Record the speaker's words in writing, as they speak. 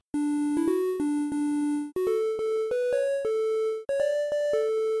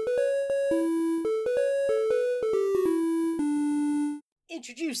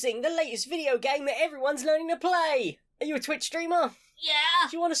Introducing the latest video game that everyone's learning to play. Are you a Twitch streamer? Yeah.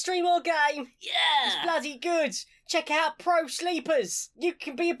 Do you want to stream our game? Yeah. It's bloody good. Check out Pro Sleepers. You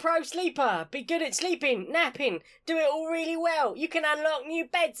can be a pro sleeper. Be good at sleeping, napping, do it all really well. You can unlock new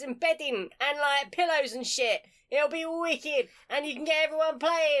beds and bedding and like pillows and shit. It'll be wicked, and you can get everyone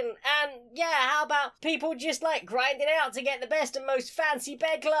playing. And yeah, how about people just like grinding out to get the best and most fancy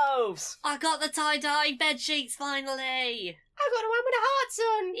bedclothes? I got the tie-dye bed sheets finally. I got the one with the hearts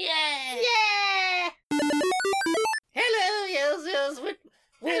on. Yeah. Yeah. Hello, yes,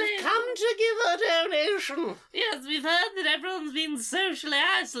 we've come to give a donation. Yes, we've heard that everyone's been socially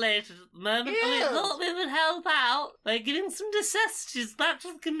isolated at the moment, and we Yes. thought we would help out by giving some necessities back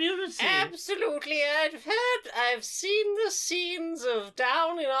to the community. Absolutely, I've seen the scenes of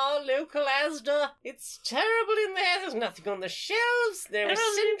down in our local Asda. It's terrible in there. There's nothing on the shelves. There are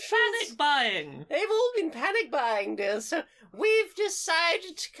Everyone's been essentials. panic buying. They've all been panic buying, dear. So we've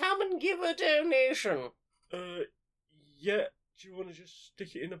decided to come and give a donation. Yeah. Do you want to just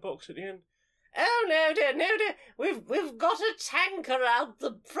stick it in a box at the end? Oh no, dear. We've got a tanker out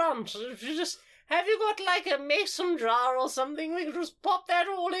the front. If you just have you got like a mason jar or something? We can just pop that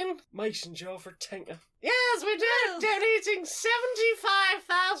all in. Mason jar for a tanker. Yes, we're donating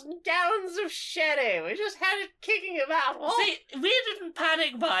 75,000 gallons of sherry. We just had it kicking about. What? See, we didn't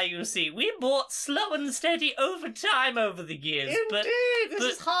panic buy, you see. We bought slow and steady over time over the years. Indeed,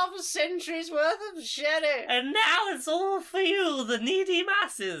 this is half a century's worth of sherry. And now it's all for you, the needy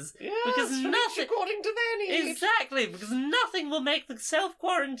masses. Yes, because for each nothing... according to their needs. Exactly, because nothing will make the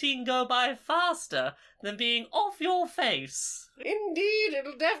self-quarantine go by faster than being off your face. Indeed,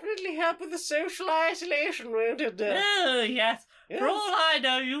 it'll definitely help with the social isolation, won't it? Oh, yes. Yes. For all I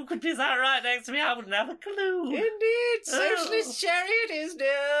know, you could be sat right next to me. I wouldn't have a clue. Indeed, socialist sherry it is,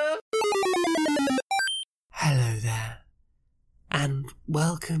 dear. Hello there, and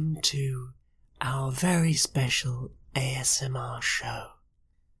welcome to our very special ASMR show.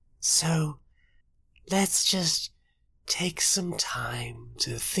 So, let's just take some time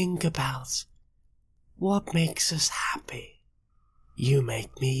to think about what makes us happy. You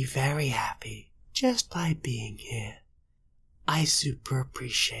make me very happy just by being here. I super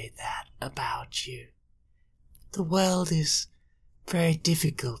appreciate that about you. The world is very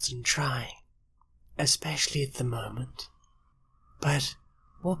difficult and trying, especially at the moment. But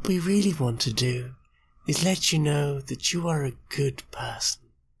what we really want to do is let you know that you are a good person.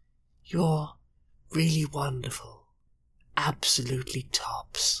 You're really wonderful. Absolutely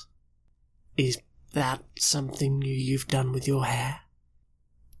tops. Is that something new you've done with your hair?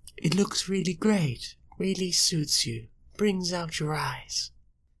 It looks really great, really suits you, brings out your eyes.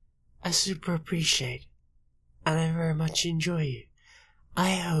 I super appreciate it, and I very much enjoy you.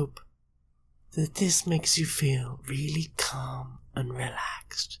 I hope that this makes you feel really calm and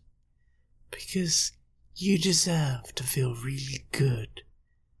relaxed, because you deserve to feel really good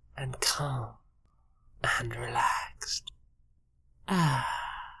and calm and relaxed.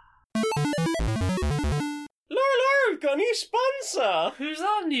 Laura, we've got a new sponsor! Who's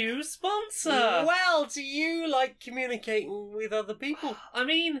our new sponsor? Well, do you like communicating with other people? I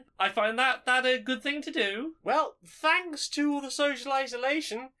mean, I find that a good thing to do. Well, thanks to all the social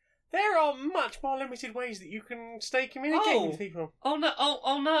isolation, there are much more limited ways that you can stay communicating with people. Oh no,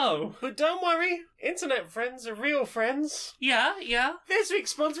 oh no. But don't worry, internet friends are real friends. Yeah. This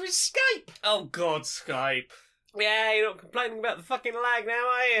week's sponsor is Skype! Oh god, Skype. Yeah, you're not complaining about the fucking lag now,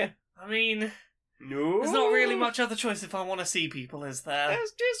 are you? I mean, No. there's not really much other choice if I want to see people, is there?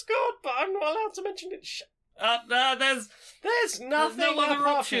 There's Discord, but I'm not allowed to mention it. There's There's no other apart from-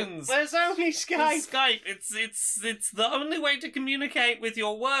 options. There's only Skype. Skype. It's the only way to communicate with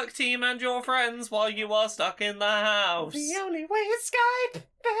your work team and your friends while you are stuck in the house. The only way is Skype,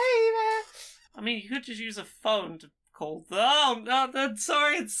 baby. I mean, you could just use a phone to call. Oh no,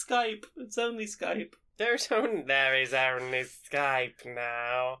 sorry, it's Skype. It's only Skype. There is only Skype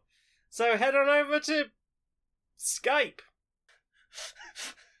now. So head on over to Skype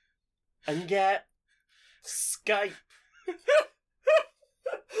and get Skype.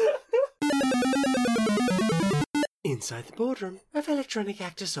 Inside the boardroom of Electronic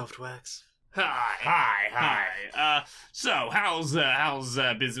Actor Softworks. Hi. So how's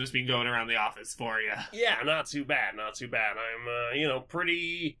business been going around the office for you? Yeah, not too bad. I'm,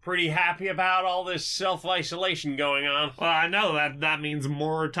 pretty happy about all this self-isolation going on. Well, I know that means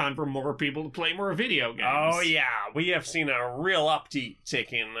more time for more people to play more video games. Oh yeah, we have seen a real uptick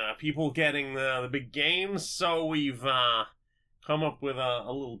in people getting the big games, so we've come up with a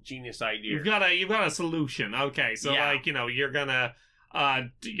little genius idea. You've got a solution. Okay, so Yeah. you're gonna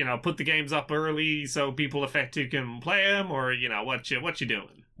put the games up early so people affected can play them, or what you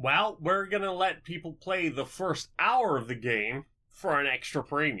doing? Well, we're gonna let people play the first hour of the game for an extra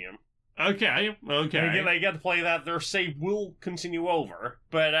premium. Okay. They get to play that. Their save will continue over.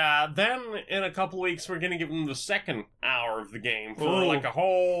 But then, in a couple weeks, we're going to give them the second hour of the game for like a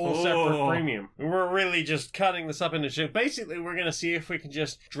whole separate premium. We're really just cutting this up into shit. Basically, we're going to see if we can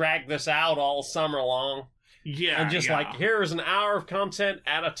just drag this out all summer long. Yeah. And just like, here's an hour of content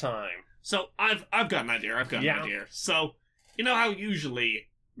at a time. So, I've got an idea. an idea. So, you know how usually,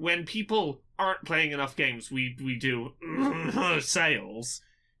 when people aren't playing enough games, we do sales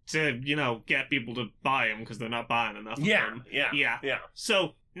to, get people to buy them because they're not buying enough of them. Yeah.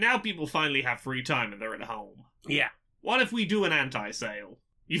 So, now people finally have free time and they're at home. Yeah. What if we do an anti-sale?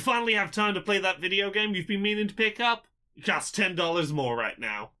 You finally have time to play that video game you've been meaning to pick up? It costs $10 more right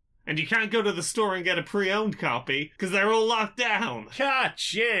now. And you can't go to the store and get a pre-owned copy because they're all locked down.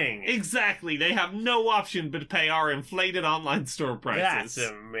 Ka-ching! Exactly. They have no option but to pay our inflated online store prices.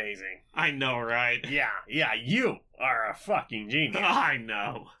 That's amazing. I know, right? Yeah, you are a fucking genius. I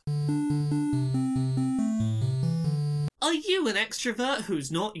know. Are you an extrovert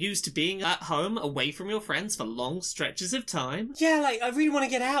who's not used to being at home away from your friends for long stretches of time? Yeah, like, I really want to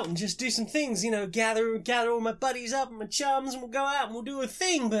get out and just do some things, gather all my buddies up and my chums and we'll go out and we'll do a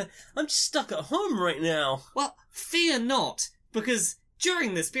thing, but I'm just stuck at home right now. Well, fear not, because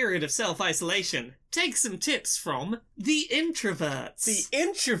during this period of self-isolation, take some tips from the introverts. The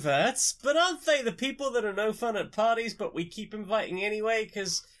introverts? But aren't they the people that are no fun at parties, but we keep inviting anyway,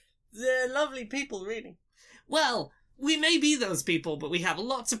 because they're lovely people, really? Well, we may be those people, but we have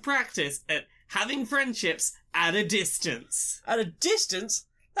lots of practice at having friendships at a distance. At a distance?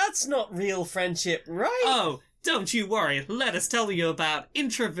 That's not real friendship, right? Oh, don't you worry. Let us tell you about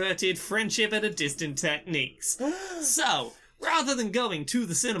introverted friendship at a distance techniques. So, rather than going to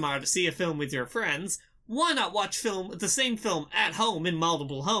the cinema to see a film with your friends, why not watch the same film at home in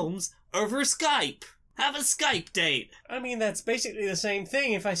multiple homes over Skype? Have a Skype date. I mean, that's basically the same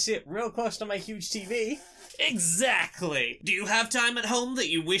thing if I sit real close to my huge TV. Exactly. Do you have time at home that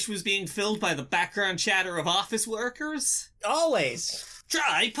you wish was being filled by the background chatter of office workers? Always.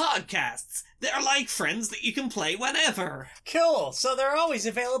 Try podcasts. They're like friends that you can play whenever. Cool. So they're always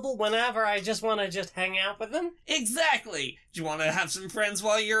available whenever I just want to hang out with them? Exactly. Do you want to have some friends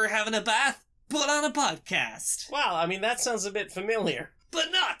while you're having a bath? Put on a podcast. Wow, I mean, that sounds a bit familiar.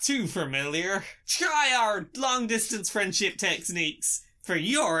 But not too familiar. Try our long-distance friendship techniques for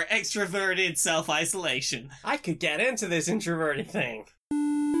your extroverted self-isolation. I could get into this introverted thing.